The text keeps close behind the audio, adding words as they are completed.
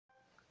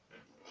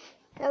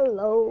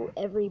Hello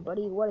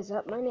everybody, what is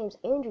up? My name's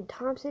Andrew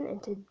Thompson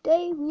and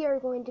today we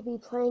are going to be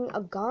playing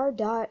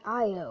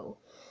agar.io.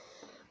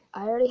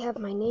 I already have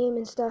my name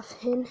and stuff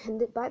in,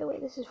 and by the way,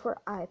 this is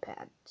for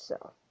iPad, so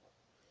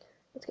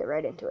let's get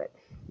right into it.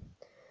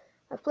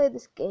 I've played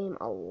this game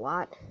a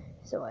lot,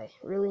 so I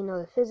really know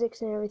the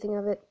physics and everything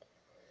of it.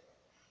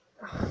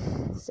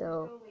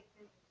 So,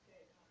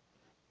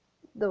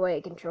 the way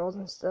it controls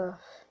and stuff,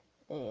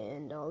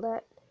 and all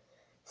that.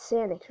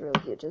 Sanic's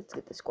really huge. Let's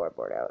get the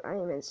scoreboard out. I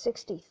am in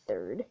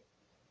 63rd.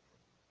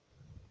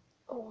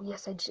 Oh,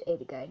 yes, I just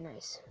ate a guy.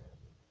 Nice.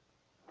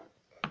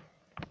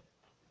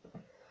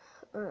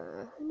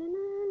 Oh,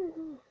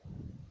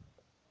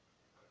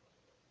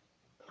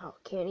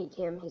 can't eat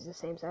him. He's the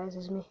same size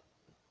as me.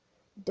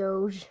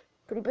 Doge.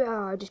 Pretty bad.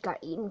 Oh, I just got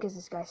eaten because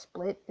this guy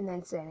split, and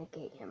then Sanic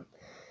ate him.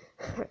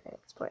 Alright,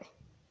 let's play.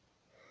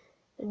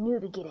 A new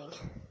beginning.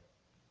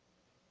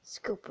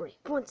 Scope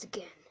rape once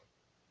again.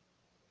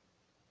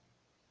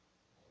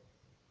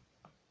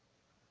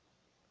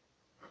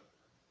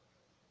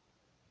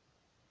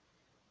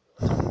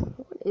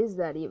 What is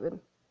that even?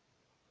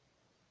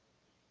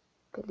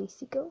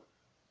 Pelicico?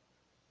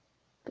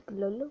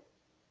 Piccolo?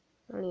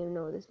 I don't even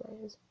know what this guy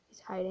is. He's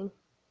hiding.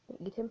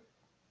 Eat him?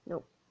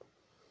 Nope.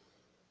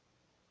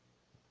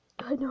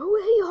 I know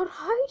where you're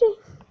hiding.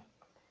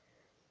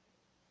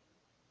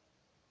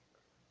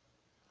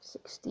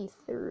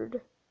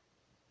 63rd.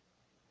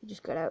 He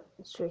just got out.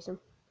 Let's trace him.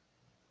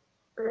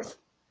 Earth.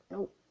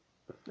 Nope.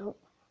 Nope.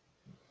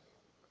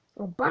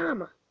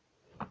 Obama.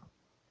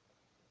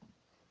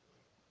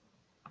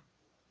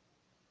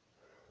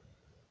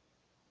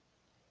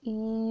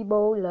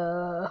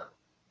 Ebola.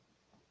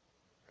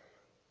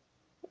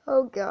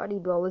 Oh god,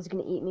 Ebola's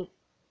gonna eat me.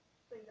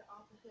 It's like the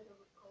opposite of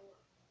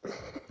a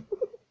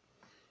cola.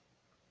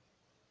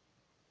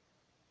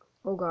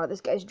 Oh god, this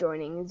guy's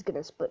joining. He's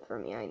gonna split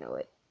from me, I know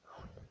it.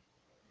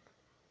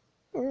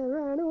 And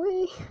run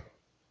away.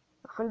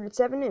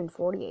 107 and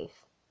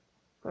 48th.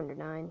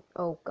 109.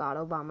 Oh god,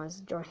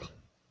 Obama's joining.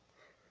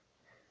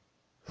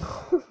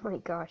 Oh my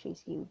gosh,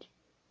 he's huge.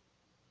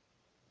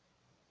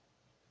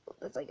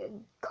 That's like a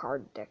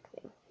card deck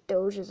thing.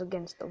 Doge is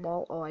against the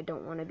wall. Oh, I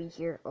don't want to be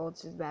here. Oh,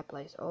 this is a bad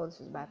place. Oh,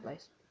 this is a bad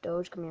place.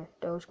 Doge, come here.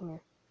 Doge, come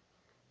here.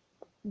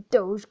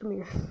 Doge, come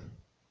here.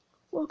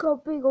 Look how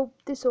big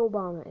this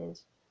Obama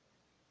is.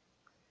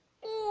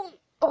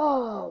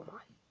 Oh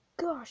my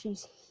gosh,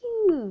 he's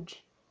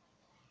huge.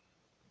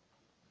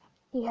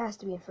 He has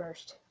to be in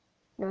first.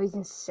 No, he's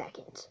in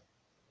second.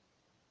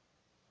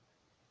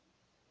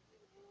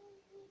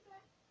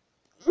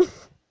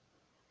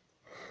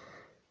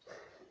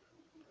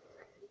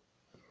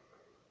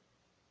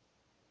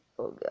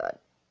 Oh god.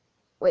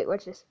 Wait,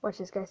 watch this. Watch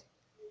this, guys.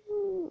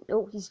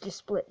 Oh, he's just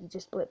split. He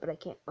just split, but I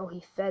can't. Oh,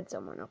 he fed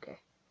someone. Okay.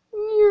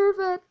 You're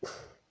fed.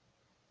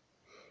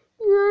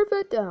 You're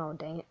fed. Oh,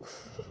 dang it.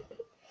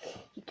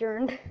 He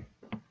turned.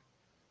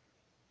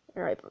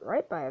 Alright, but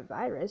right by a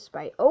virus.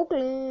 By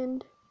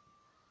Oakland.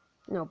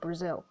 No,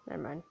 Brazil.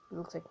 Never mind. It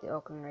looks like the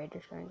Oakland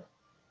Raiders, kind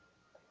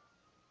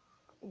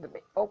of. The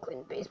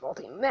Oakland baseball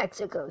team.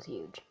 Mexico's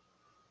huge.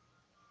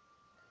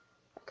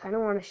 I kind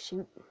of want to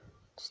shoot.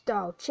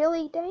 Stall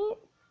chili, dang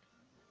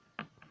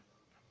it.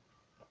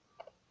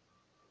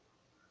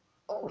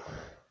 Oh.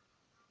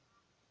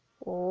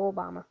 Oh,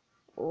 Obama.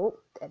 Oh,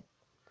 dead.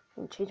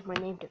 I'm gonna change my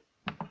name to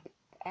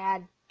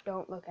Ad.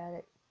 Don't look at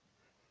it.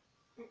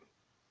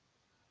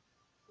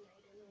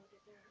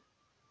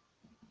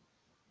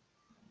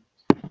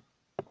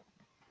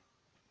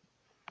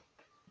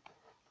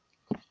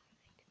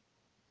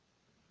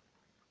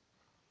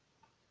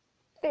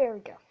 There we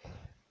go.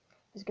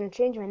 I was gonna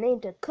change my name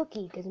to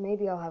Cookie because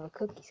maybe I'll have a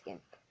cookie skin.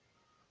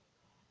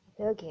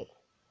 Okay.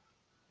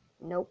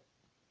 Nope.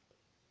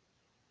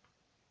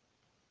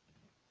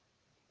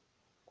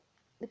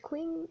 The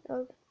Queen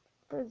of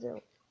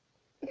Brazil.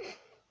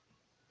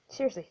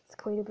 Seriously, it's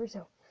the Queen of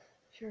Brazil.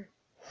 Sure.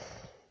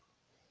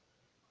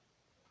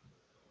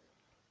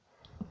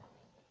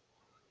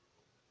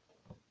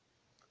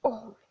 Oh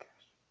my gosh.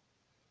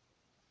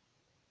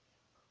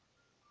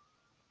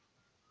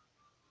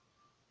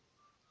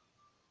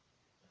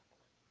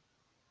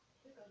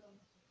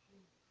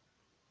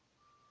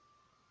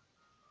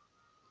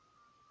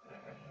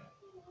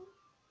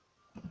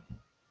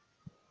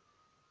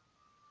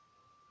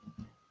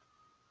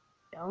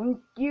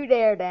 Don't you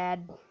dare,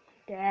 Dad.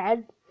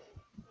 Dad.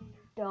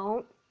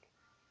 Don't.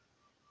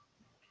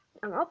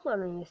 I'm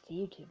uploading this to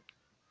YouTube.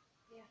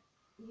 Yeah.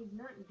 He's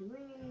not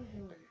doing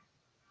anything.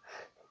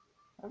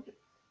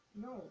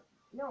 No.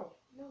 No.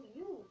 No,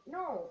 you.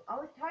 No. I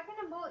was talking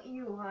about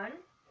you, hon.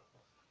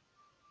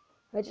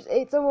 I just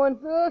ate someone.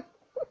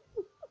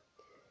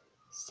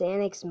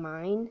 Sanic's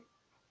mine.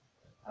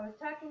 I was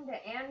talking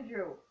to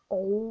Andrew.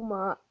 Oh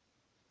my.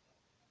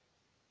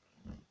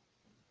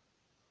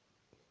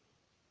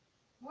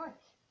 What?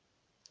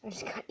 I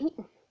just got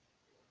eaten.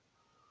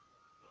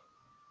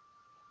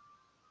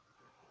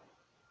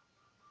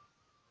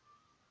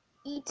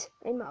 Eat.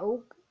 I'm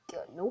oh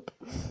god, nope.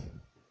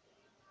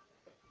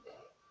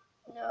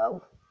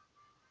 No.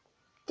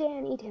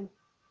 Dan, eat him.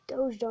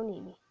 Doge don't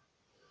need me.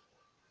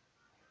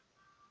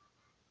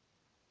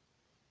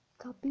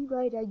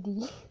 Copyright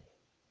ID.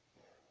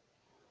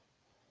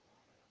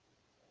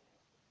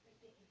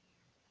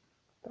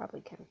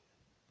 Probably can.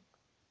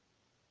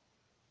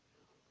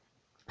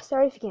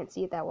 Sorry if you can't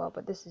see it that well,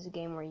 but this is a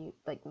game where you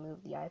like move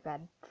the iPad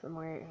from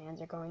where your hands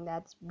are going.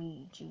 That's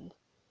BG.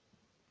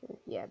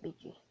 Yeah,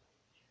 BG.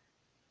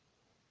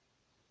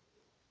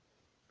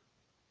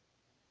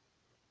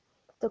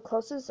 The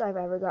closest I've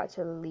ever got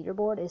to the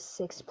leaderboard is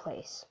 6th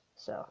place.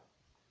 So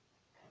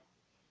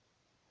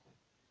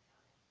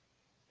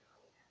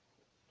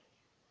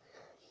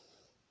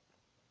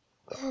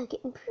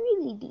getting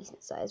pretty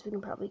decent size. We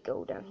can probably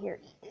go down here.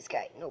 Eat this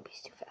guy. Nope,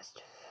 he's too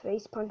fast.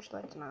 Face punch.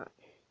 Let's not.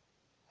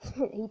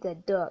 Eat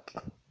that duck.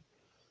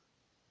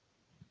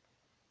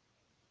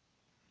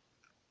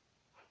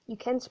 You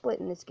can split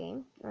in this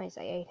game. Nice,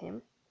 I ate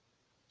him.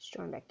 Let's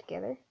join back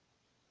together.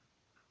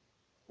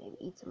 Maybe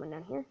eat someone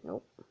down here.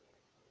 Nope.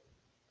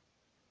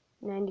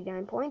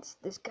 99 points.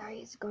 This guy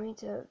is going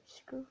to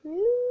screw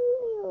me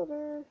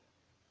over.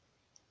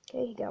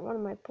 Okay, he got one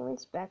of my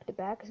points. Back to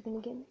back is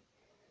going to get me.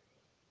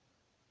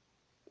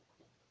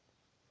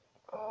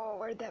 Oh,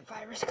 where'd that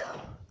virus go?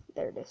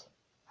 There it is.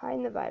 Hide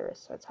in the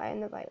virus. Let's hide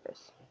in the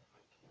virus.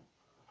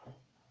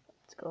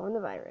 Let's go in the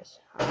virus.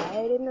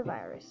 Hide in the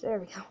virus. There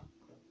we go.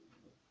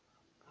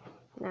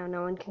 Now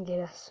no one can get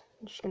us.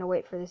 I'm just going to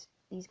wait for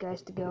these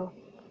guys to go.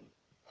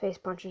 Face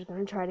Puncher's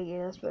going to try to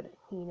get us, but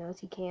he knows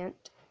he can't.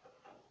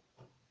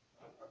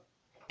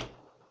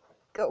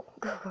 Go,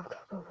 go, go, go,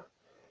 go,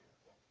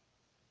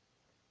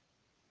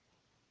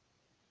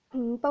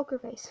 go. Poker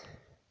Face.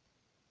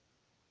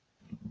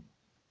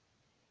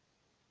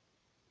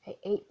 I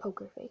ate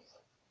Poker Face.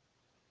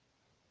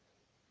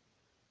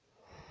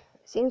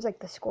 Seems like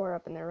the score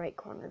up in the right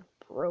corner is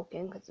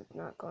broken because it's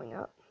not going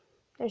up.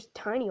 There's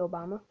Tiny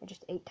Obama. I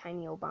just ate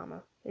Tiny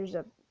Obama. There's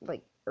a,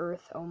 like,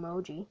 Earth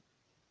emoji.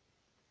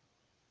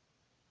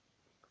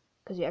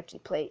 Because you actually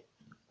play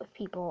with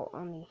people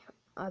on the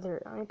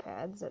other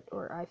iPads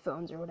or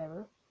iPhones or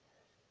whatever.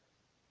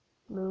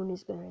 Moon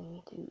is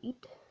going to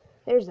eat.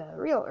 There's a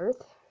real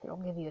Earth. It'll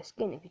give you a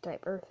skin if you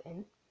type Earth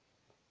in.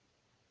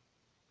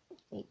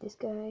 Eat this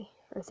guy.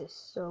 Earth is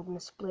so gonna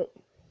split.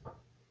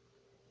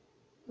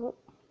 Nope.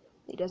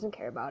 He doesn't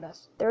care about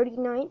us.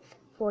 39th,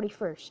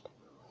 41st.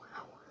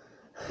 Wow.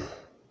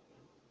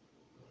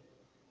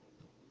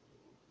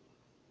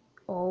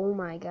 Oh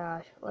my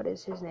gosh. What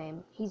is his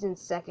name? He's in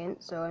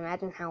 2nd, so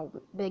imagine how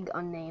big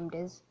unnamed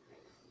is.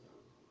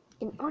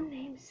 An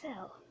unnamed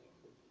cell.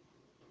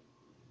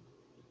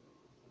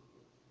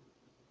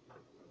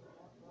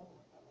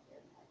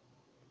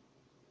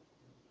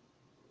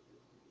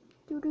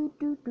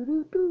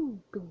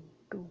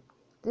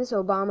 This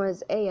Obama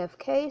is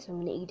AFK, so I'm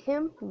gonna eat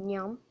him.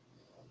 Yum.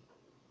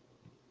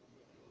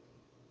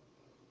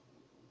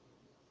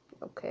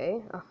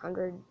 Okay,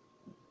 100,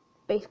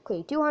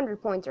 basically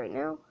 200 points right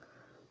now.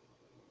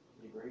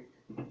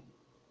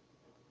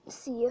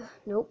 See ya.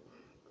 Nope.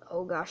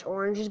 Oh gosh,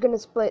 orange is gonna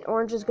split.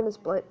 Orange is gonna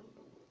split.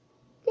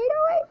 Get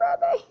away from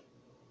me!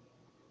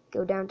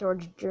 Go down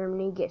towards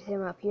Germany, get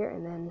him up here,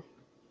 and then...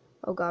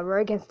 Oh god, we're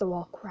against the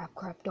wall. Crap,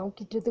 crap, don't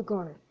get to the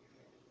corner.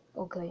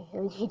 Okay,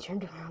 and he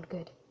turned around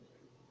good.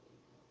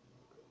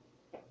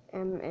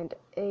 M and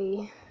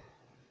A.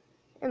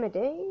 M and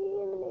A.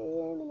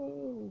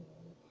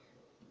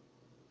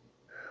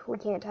 We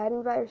can't hide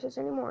in viruses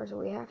anymore, so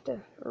we have to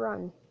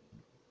run.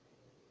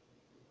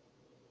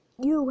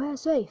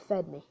 USA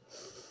fed me.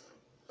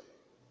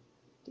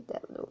 Get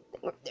that little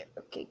thing up there.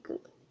 Okay,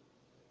 good.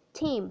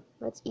 Team.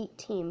 Let's eat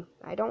team.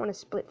 I don't want to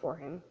split for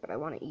him, but I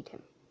want to eat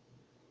him.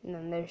 And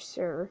then there's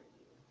Sir.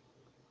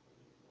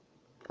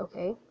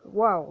 Okay.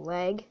 Wow,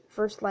 leg.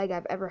 First leg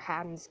I've ever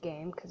had in this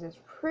game, because it's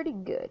pretty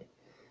good.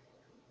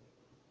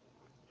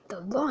 The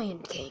Lion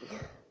King.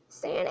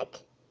 Sonic.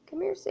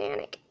 Come here,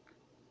 Sonic.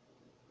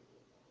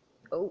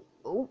 Oh,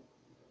 oh,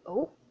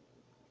 oh.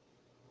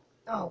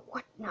 Oh,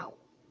 what? No.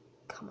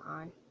 Come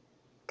on.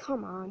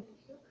 Come on.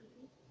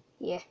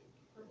 Yeah.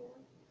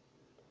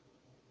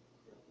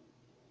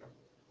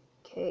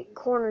 Okay,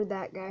 cornered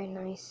that guy.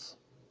 Nice.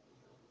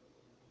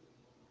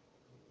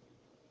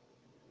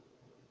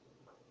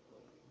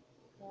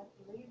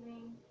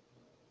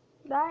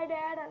 Bye,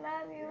 Dad. I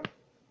love you.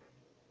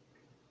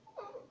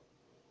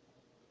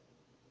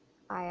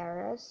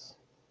 IRS.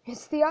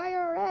 It's the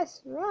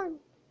IRS. Run.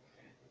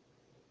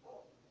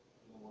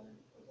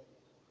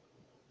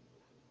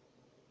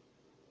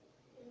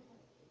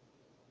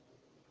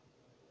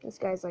 This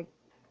guy's like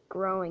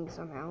growing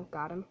somehow.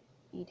 Got him.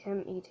 Eat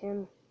him. Eat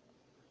him.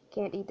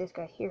 Can't eat this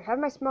guy. Here, have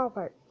my small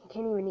part. He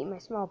can't even eat my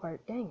small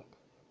part. Dang it.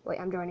 Wait,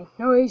 I'm joining.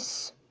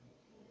 Nice.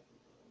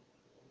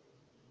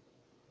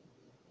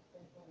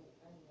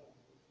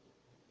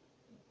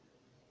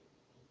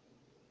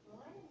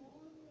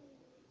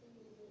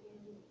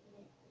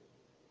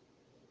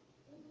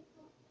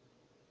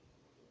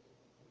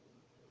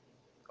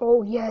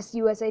 Oh, yes.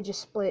 USA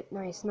just split.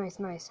 Nice, nice,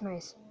 nice,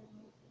 nice.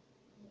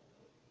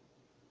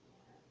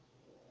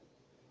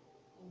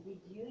 Did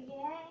you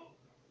yet?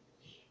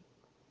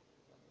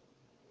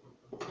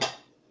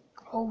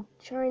 Oh,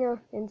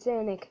 China and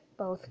Sanic,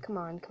 both. Come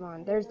on, come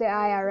on. There's the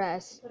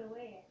IRS. Put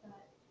away, I thought.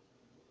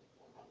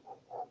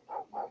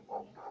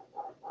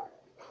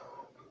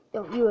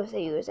 Oh,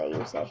 USA.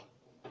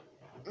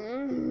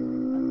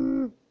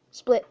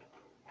 Split.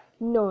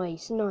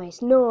 Nice.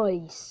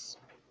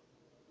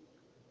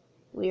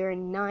 We are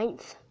in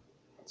 9th.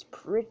 That's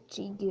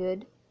pretty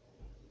good.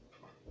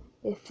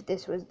 If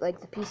this was like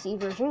the PC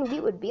version, we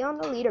would be on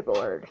the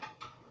leaderboard.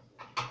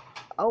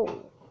 Oh,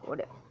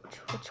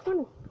 which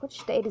one? Which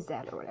state is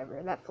that or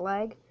whatever? That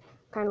flag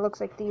kind of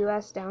looks like the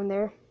US down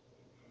there.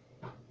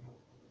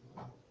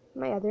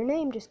 My other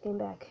name just came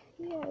back.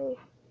 Yay.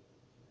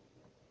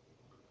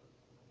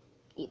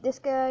 Eat this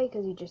guy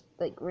because he just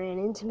like ran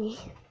into me.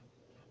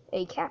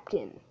 A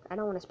captain. I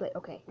don't want to split.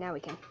 Okay, now we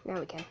can. Now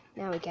we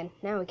can.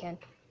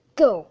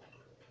 Go.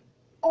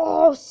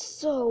 Oh,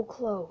 so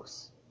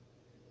close.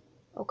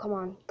 Oh, come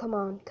on.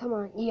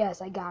 Yes,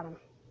 I got him.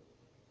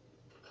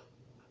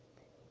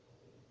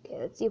 Okay,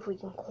 let's see if we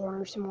can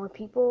corner some more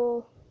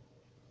people.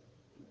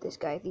 This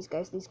guy, these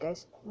guys.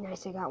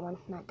 Nice, I got one.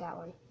 Not got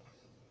one.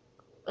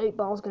 8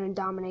 Ball's gonna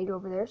dominate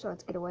over there, so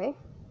let's get away.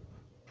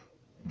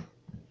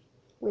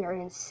 We are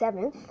in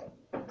 7th.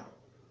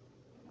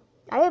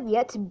 I have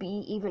yet to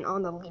be even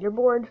on the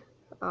leaderboard.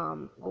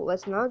 Well,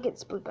 let's not get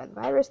split by the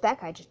virus. That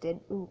guy just did.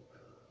 Ooh.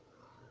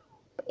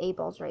 8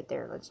 Ball's right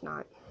there. Let's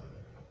not.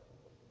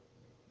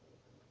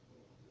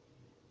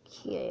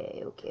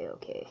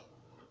 Okay.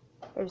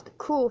 There's the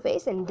cool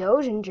face and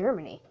Doge in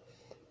Germany.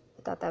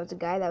 I thought that was a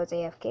guy that was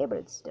AFK, but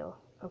it's still.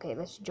 Okay,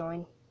 let's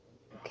join.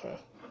 Okay.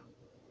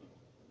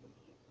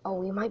 Oh,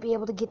 we might be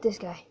able to get this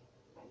guy.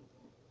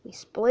 We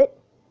split.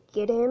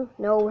 Get him.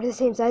 No, we're the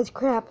same size.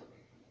 Crap.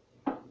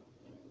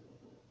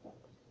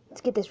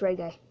 Let's get this red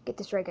guy.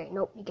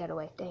 Nope, he got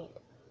away. Dang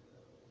it.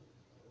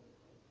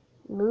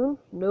 Moon?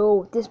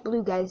 No, this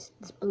blue guy.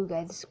 We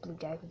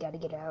gotta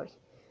get out.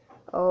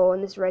 Oh,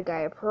 and this red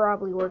guy are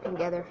probably working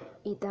together.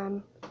 Eat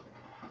them.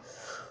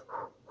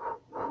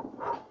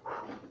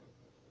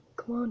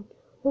 Come on.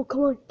 Oh,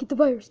 come on. Get the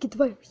virus.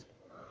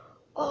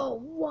 Oh,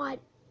 what?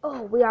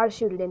 Oh, we gotta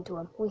shoot it into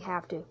him. We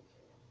have to.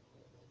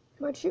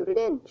 Come on, shoot it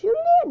in.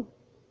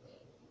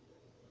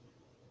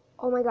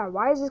 Oh my god,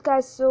 why is this guy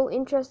so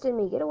interested in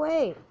me? Get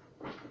away.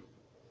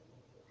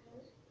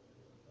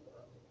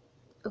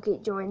 Okay,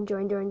 join.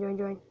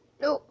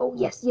 No. Oh,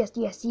 yes.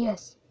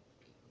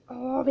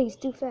 Oh, but he's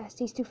too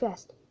fast.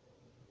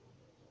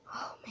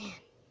 Oh, man.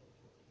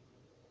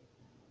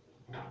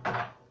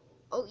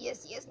 Oh,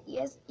 yes.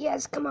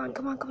 Come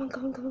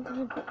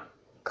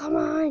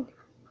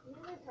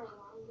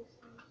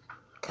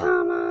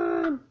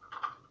on.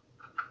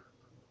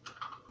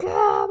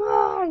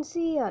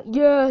 See ya.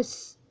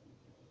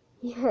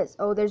 Yes.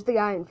 Oh, there's the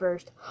guy in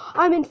 1st.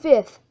 I'm in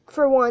 5th.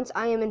 For once,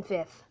 I am in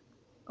 5th.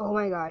 Oh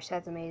my gosh,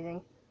 that's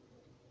amazing.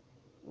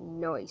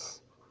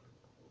 Nice.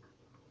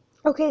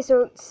 Okay,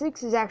 so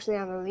 6 is actually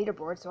on the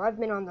leaderboard, so I've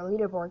been on the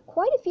leaderboard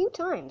quite a few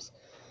times.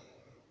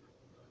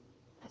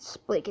 Let's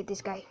split, get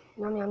this guy.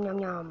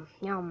 Yum.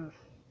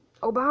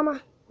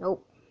 Obama?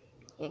 Nope.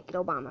 Can't get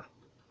Obama.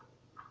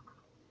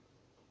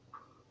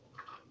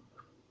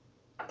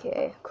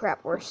 Okay,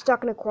 crap, we're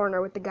stuck in a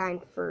corner with the guy in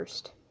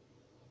 1st.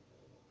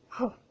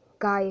 Oh,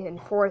 guy in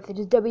 4th, it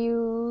is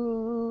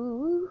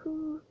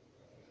W.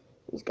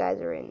 These guys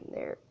are in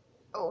there.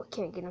 Oh, I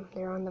can't get them.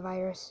 They're on the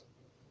virus.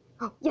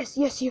 Oh, yes.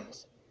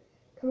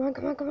 Come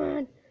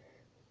on.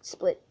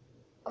 Split.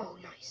 Oh,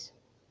 nice.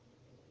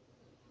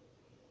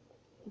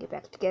 Get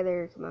back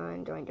together. Come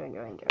on, join.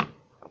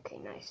 Okay,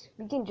 nice.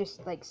 We can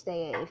just, like,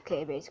 stay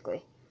AFK,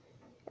 basically.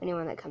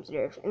 Anyone that comes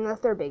here. Unless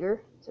they're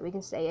bigger, so we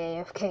can stay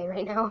AFK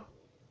right now.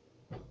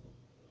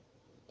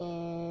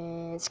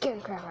 And scare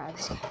the crap out of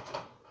this guy.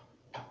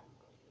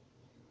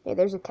 Hey,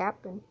 there's a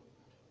captain.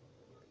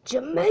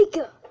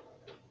 Jamaica!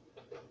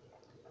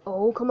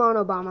 Oh, come on,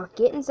 Obama.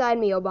 Get inside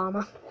me,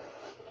 Obama.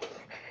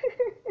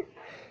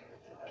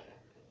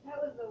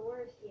 That was the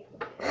worst yet.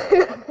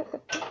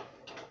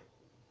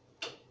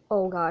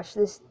 Oh, gosh,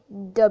 this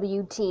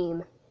W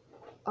team.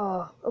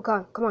 Oh,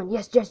 okay, come on.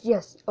 Yes.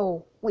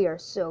 Oh, we are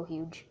so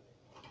huge.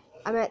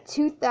 I'm at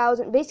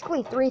 2,000,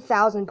 basically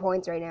 3,000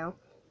 points right now.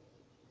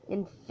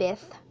 In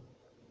 5th.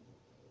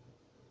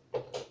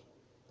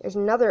 There's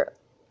another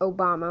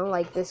Obama,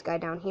 like this guy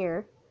down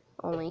here.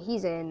 Only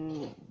he's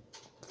in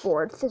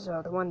 4th,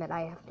 so the one that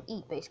I have to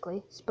eat,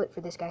 basically. Split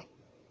for this guy.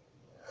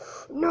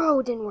 No,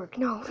 it didn't work.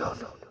 No.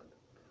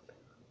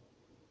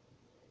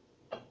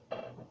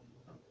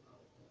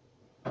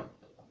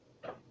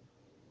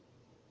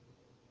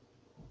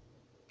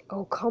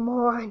 Oh, come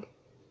on.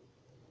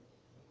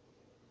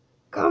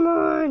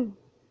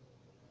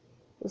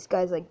 This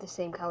guy's like the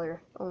same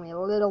color, only a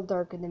little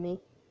darker than me.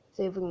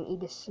 See if we can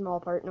eat a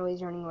small part. No,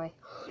 he's running away.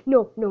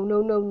 No. How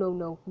long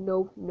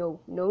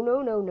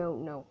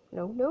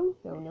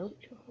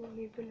have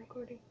you been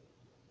recording?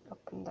 Up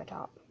in the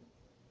top.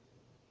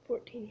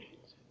 14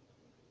 minutes.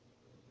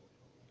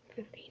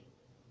 15.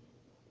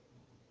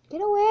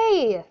 Get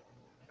away!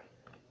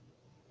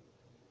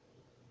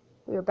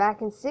 We are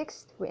back in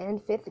 6th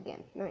and 5th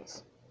again.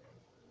 Nice.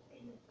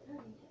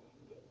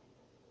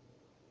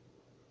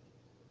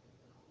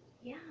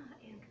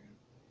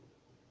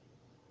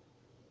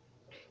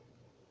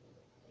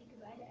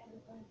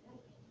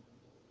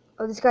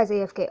 Oh, this guy's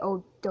AFK.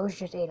 Oh, Doge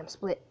just ate him.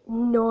 Split.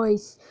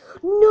 Nice.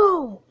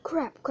 No!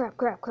 Crap.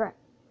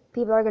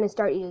 People are going to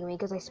start eating me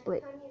because I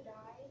split. Next time you die,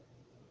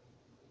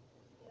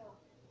 get off.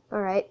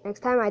 Alright,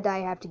 next time I die,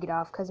 I have to get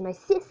off because my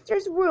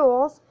sister's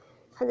rules.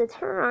 Because it's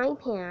her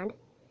iPad.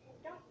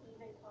 Don't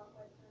even talk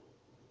like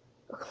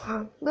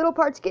that. Little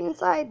parts get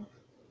inside.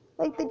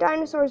 Like the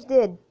dinosaurs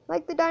did.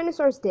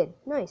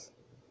 Nice.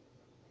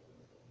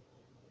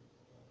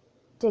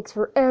 Takes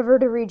forever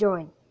to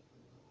rejoin.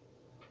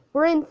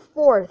 We're in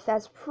 4th.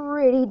 That's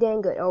pretty dang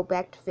good. Oh,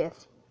 back to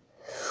 5th.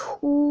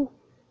 Ooh.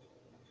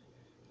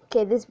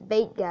 Okay, this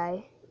bait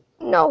guy.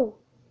 No.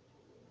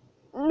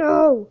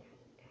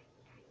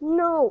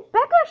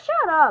 Becca,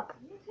 shut up.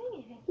 I'm not saying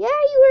anything. Yeah,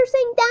 you were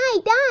saying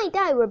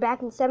die. We're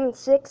back in 7th,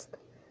 6th.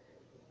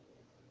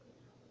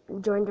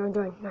 Join.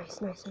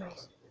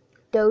 Nice.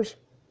 Doge.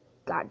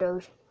 Got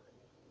Doge.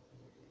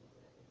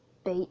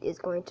 Bait is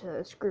going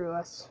to screw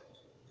us.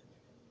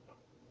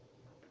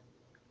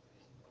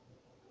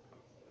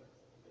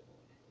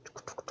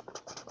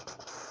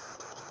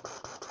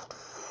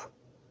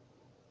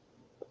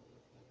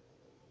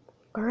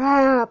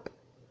 Crap.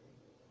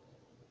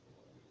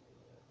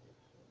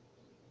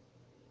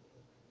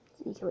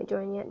 See, can we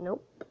join yet?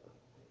 Nope.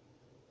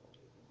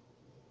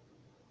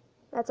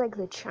 That's like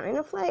the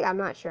China flag? I'm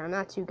not sure. I'm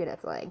not too good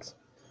at flags.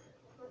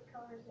 What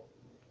color is it?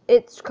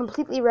 It's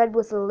completely red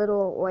with a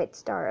little white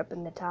star up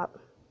in the top.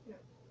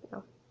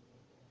 No.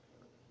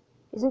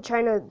 Isn't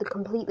China the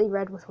completely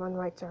red with one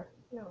white star?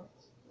 No,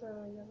 it's the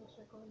yellow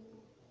circle.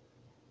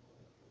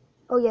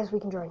 Oh, yes, we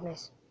can join.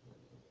 Nice.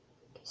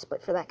 Okay,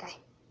 split for that guy.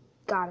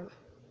 Got him.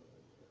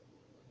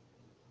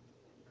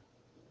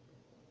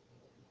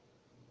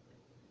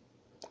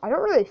 I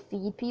don't really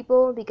feed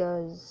people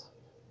because,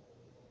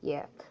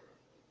 yeah.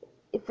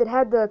 If it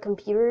had the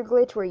computer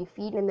glitch where you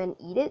feed and then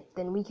eat it,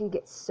 then we could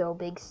get so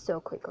big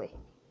so quickly.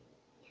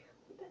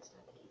 But that's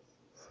not the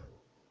case.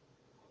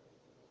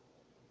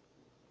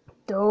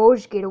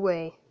 Doge, get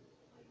away.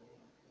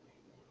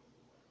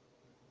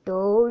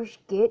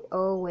 Doge, get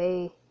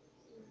away.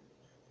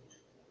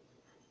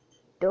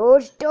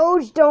 Doge,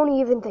 don't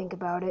even think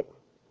about it.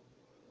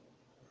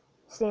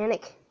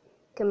 Sanic,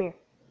 come here.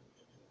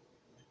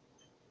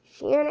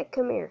 Sanic,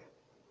 come here.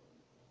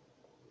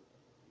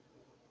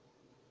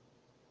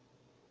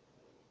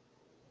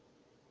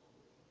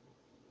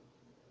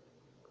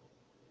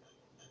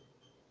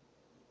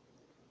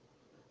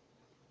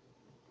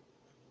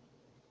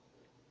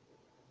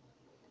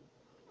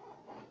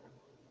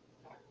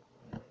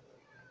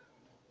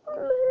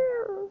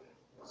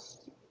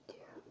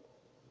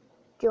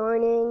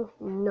 Joining.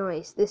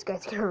 Nice. This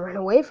guy's gonna run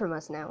away from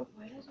us now.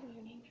 Why doesn't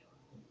your name show?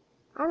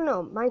 I don't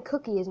know. My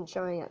cookie isn't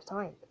showing up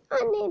time.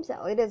 Unnamed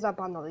cell. It is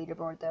up on the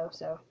leaderboard though,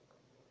 so.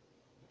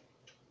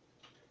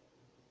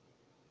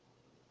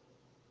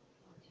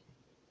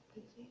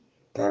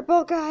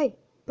 Purple guy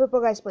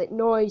split.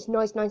 Nice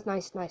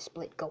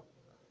split. Go.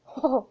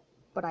 Oh,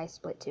 but I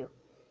split too.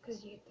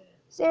 Because you get the...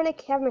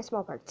 Sanic, have my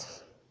small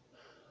parts.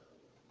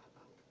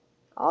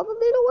 All the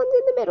little ones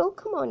in the middle.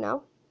 Come on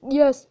now.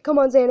 Yes, come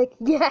on, Sanic.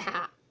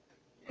 Yeah.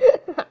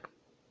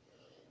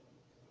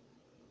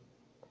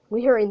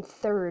 We are in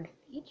 3rd.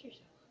 Eat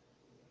yourself.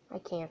 I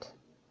can't.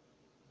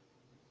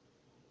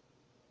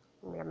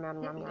 Nom,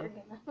 nom, nom, You're nom.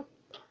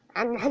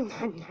 gonna... Nom, nom,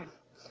 nom, nom.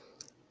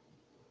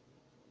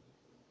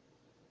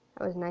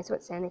 That was nice what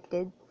Sanic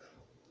did.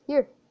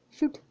 Here,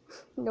 shoot.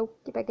 No,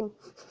 get back in.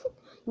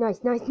 Nice.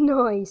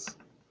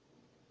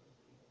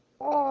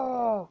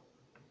 Oh,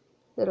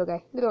 little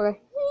guy.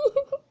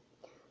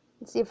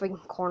 Let's see if we can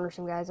corner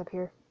some guys up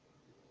here.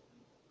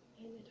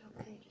 In the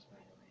top 3 just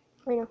right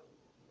away. I know.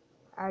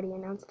 I already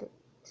announced it.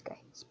 This guy,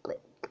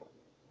 split. Go.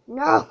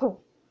 No!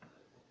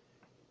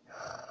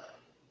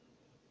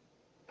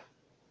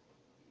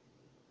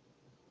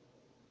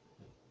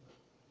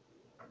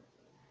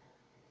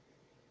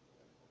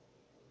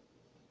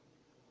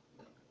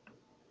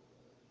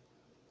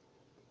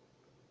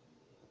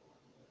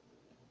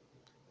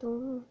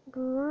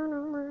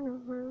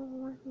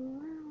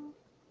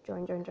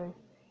 Join.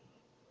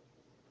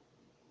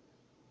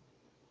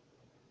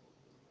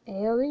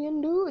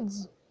 Alien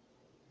dudes.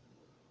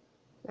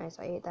 Nice,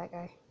 I ate that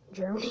guy.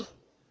 Germany.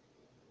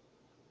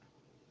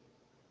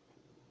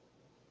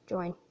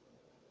 Join.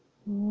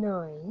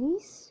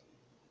 Nice.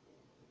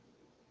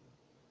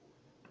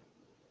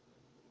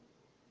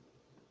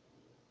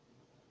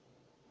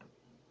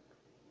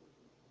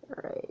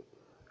 Alright.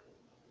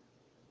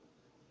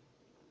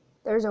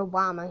 There's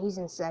Obama. He's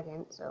in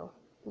 2nd, so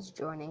he's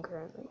joining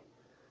currently.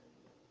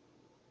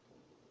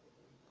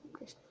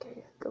 Just kind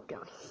of go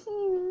down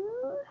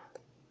here.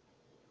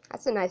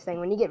 That's a nice thing.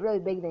 When you get really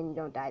big, then you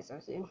don't die so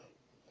soon.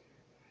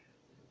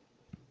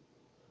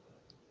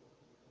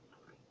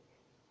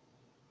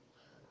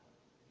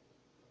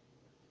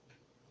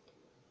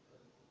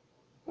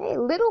 Hey,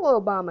 little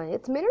Obama.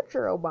 It's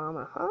miniature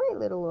Obama. Hi,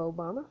 little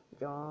Obama.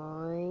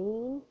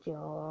 Join.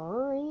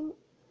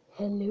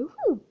 Hello,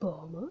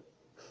 Obama.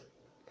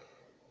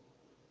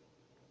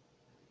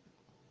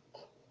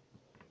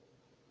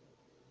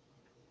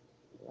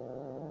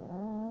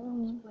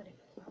 Split it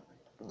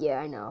Yeah,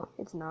 I know.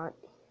 It's not.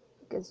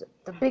 Because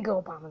the big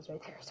Obama's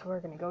right there. So we're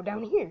going to go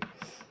down here.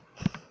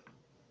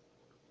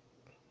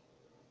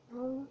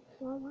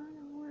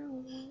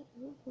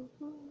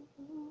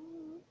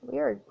 We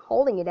are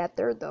holding it at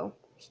third, though.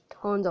 There's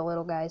tons of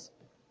little guys.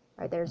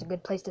 Right there's a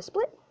good place to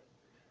split.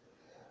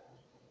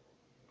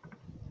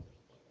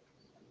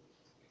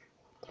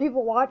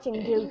 People watching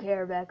too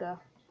care, Becca.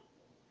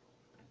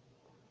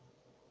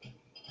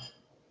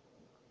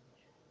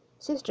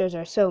 Sisters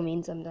are so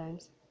mean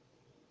sometimes.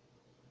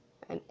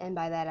 And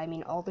by that I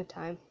mean all the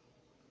time.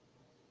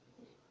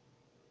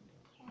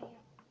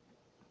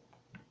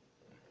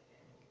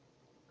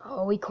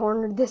 Oh, we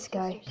cornered this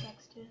guy. Sister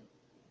sucks too.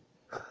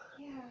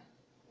 Yeah,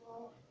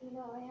 well, you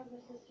know, I have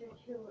a sister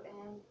too,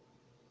 and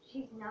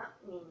she's not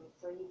mean,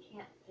 so you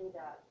can't say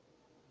that.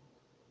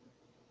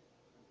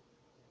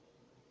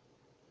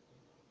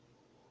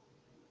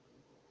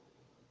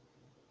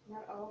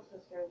 Not all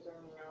sisters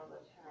are mean all the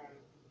time.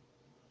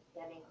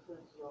 That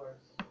includes yours.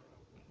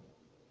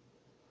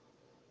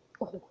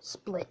 Oh,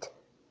 split.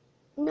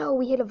 No,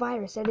 we hit a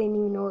virus. I didn't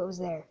even know it was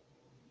there.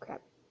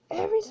 Crap.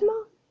 Every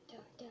small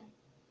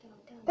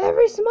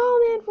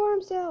man for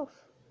himself.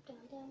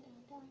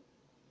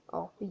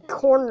 Oh, we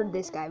cornered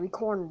this guy. We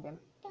cornered him.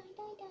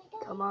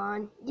 Come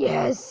on.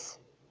 Yes.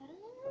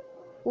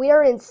 We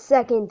are in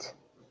second.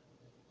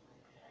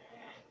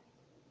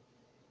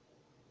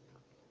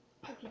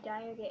 If you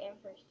die, you get in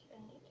first.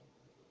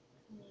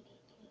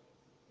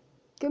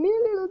 Come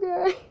here, little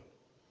guy.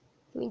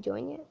 Can we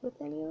join yet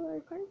with any of our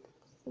cards?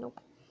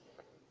 Nope.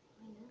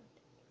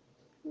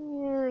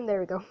 There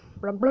we go.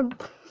 Blum, blum.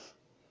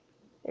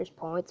 There's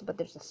points, but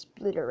there's a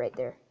splitter right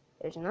there.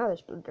 There's another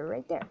splitter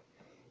right there.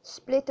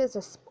 Splitters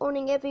are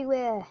spawning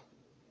everywhere.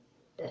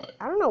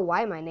 I don't know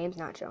why my name's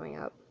not showing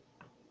up.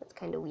 That's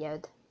kind of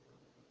weird.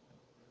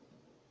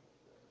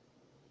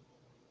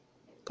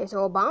 Okay,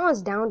 so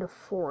Obama's down to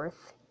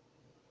fourth.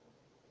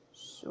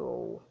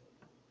 So,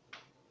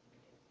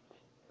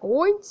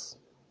 points.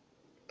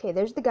 Okay,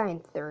 there's the guy in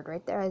third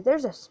right there.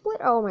 There's a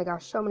split. Oh my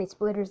gosh, so many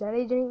splitters that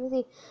I didn't even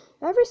see.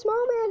 Every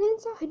small man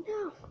inside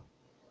now.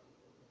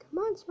 Come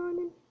on, small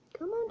man.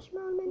 Come on,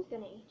 small man. He's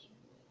gonna eat you.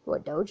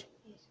 What, Doge?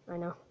 Yes. I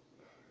know.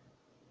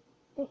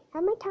 Hey,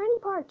 have my tiny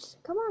parts.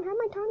 Come on, have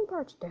my tiny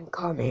parts. Then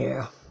come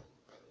here.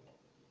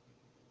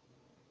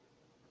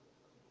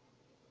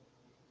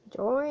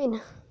 Join.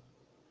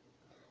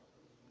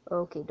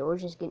 Okay,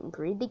 Doge is getting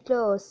pretty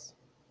close.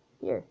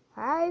 Here,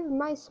 have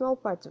my small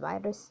parts,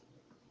 virus.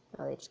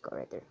 Oh, they just go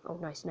right there. Oh,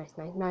 nice, nice,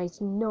 nice, nice,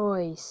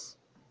 nice.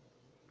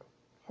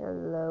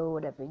 Hello,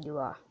 whatever you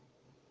are.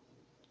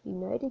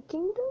 United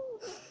Kingdom?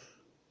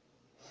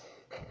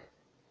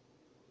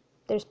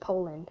 There's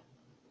Poland.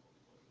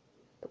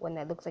 The one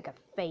that looks like a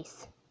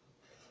face.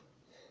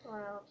 The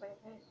one that looks like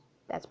a face.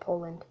 That's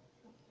Poland.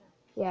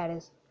 Yeah, it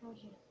is. How'd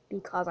you know?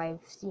 Because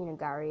I've seen a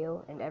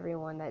Gario, and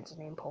everyone that's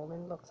named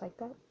Poland looks like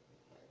that.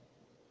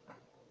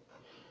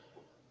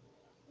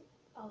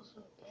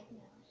 Also, dead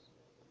mouse.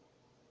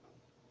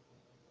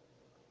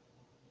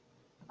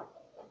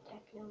 The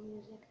techno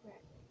music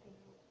rap thing.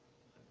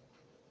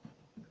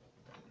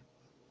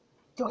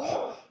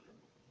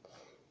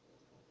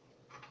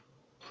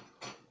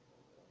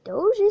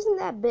 Doge isn't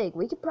that big.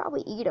 We could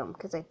probably eat him,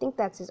 because I think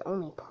that's his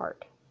only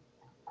part.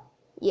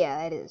 Yeah,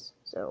 that is.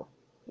 So,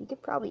 we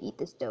could probably eat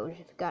this Doge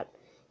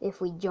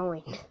if we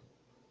join.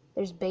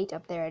 There's bait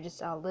up there. I just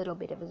saw a little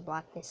bit of his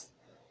blackness.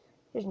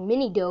 There's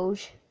mini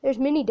Doge. There's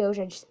mini Doge.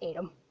 I just ate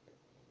him.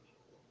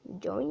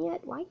 Join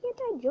yet? Why can't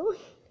I join?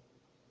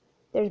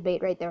 There's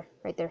bait right there.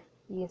 Right there.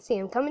 You can see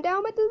him coming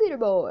down by the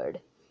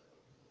leaderboard.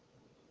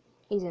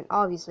 He's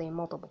obviously in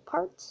multiple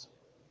parts.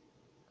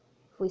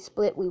 If we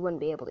split, we wouldn't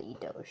be able to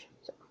eat Doge.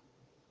 So,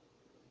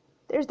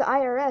 there's the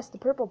IRS. The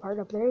purple part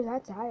up there.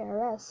 That's the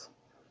IRS.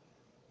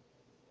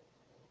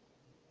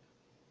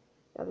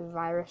 Another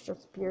virus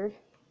just appeared.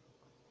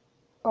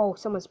 Oh,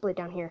 someone split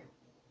down here.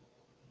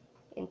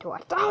 Into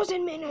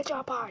 1,000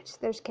 miniature parts.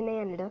 There's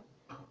Canada.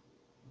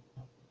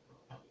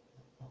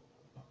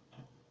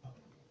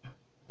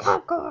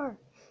 Popcorn!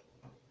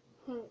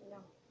 No.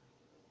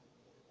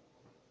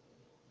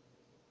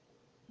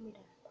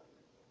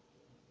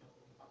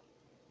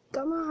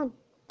 Come on.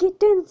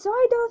 Get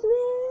inside of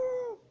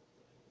me!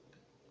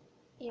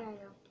 Yeah, I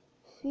know.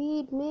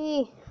 Feed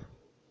me.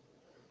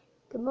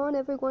 Come on,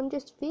 everyone.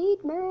 Just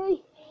feed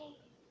me.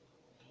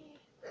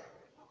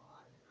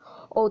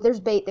 Oh, there's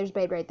bait. There's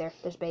bait right there.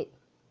 There's bait.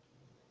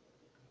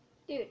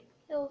 Dude,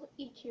 he'll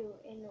eat you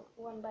in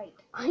one bite.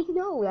 I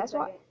know. That's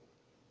why. Second.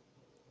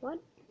 What?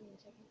 In a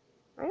second.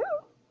 I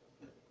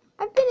know.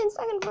 I've been in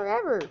second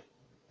forever.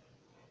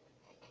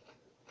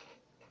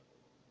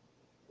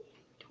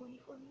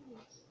 24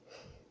 minutes.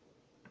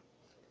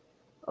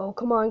 Oh,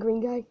 come on,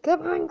 green guy.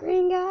 Come on,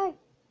 green guy.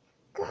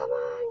 Come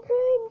on,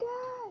 green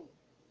guy.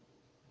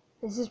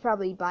 This is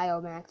probably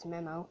Biomax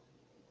Memo.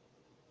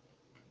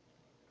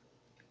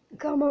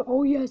 Come on.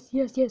 Oh, yes,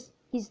 yes, yes.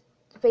 He's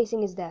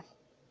facing his death.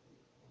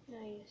 No,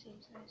 you're the same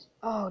size.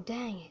 Oh,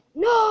 dang it.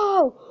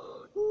 No!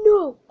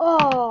 No!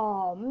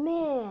 Oh,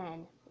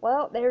 man.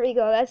 Well, there we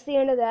go. That's the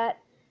end of that.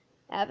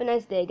 Have a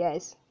nice day,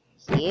 guys.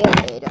 See you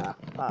later.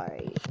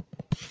 Bye.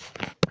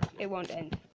 It won't end.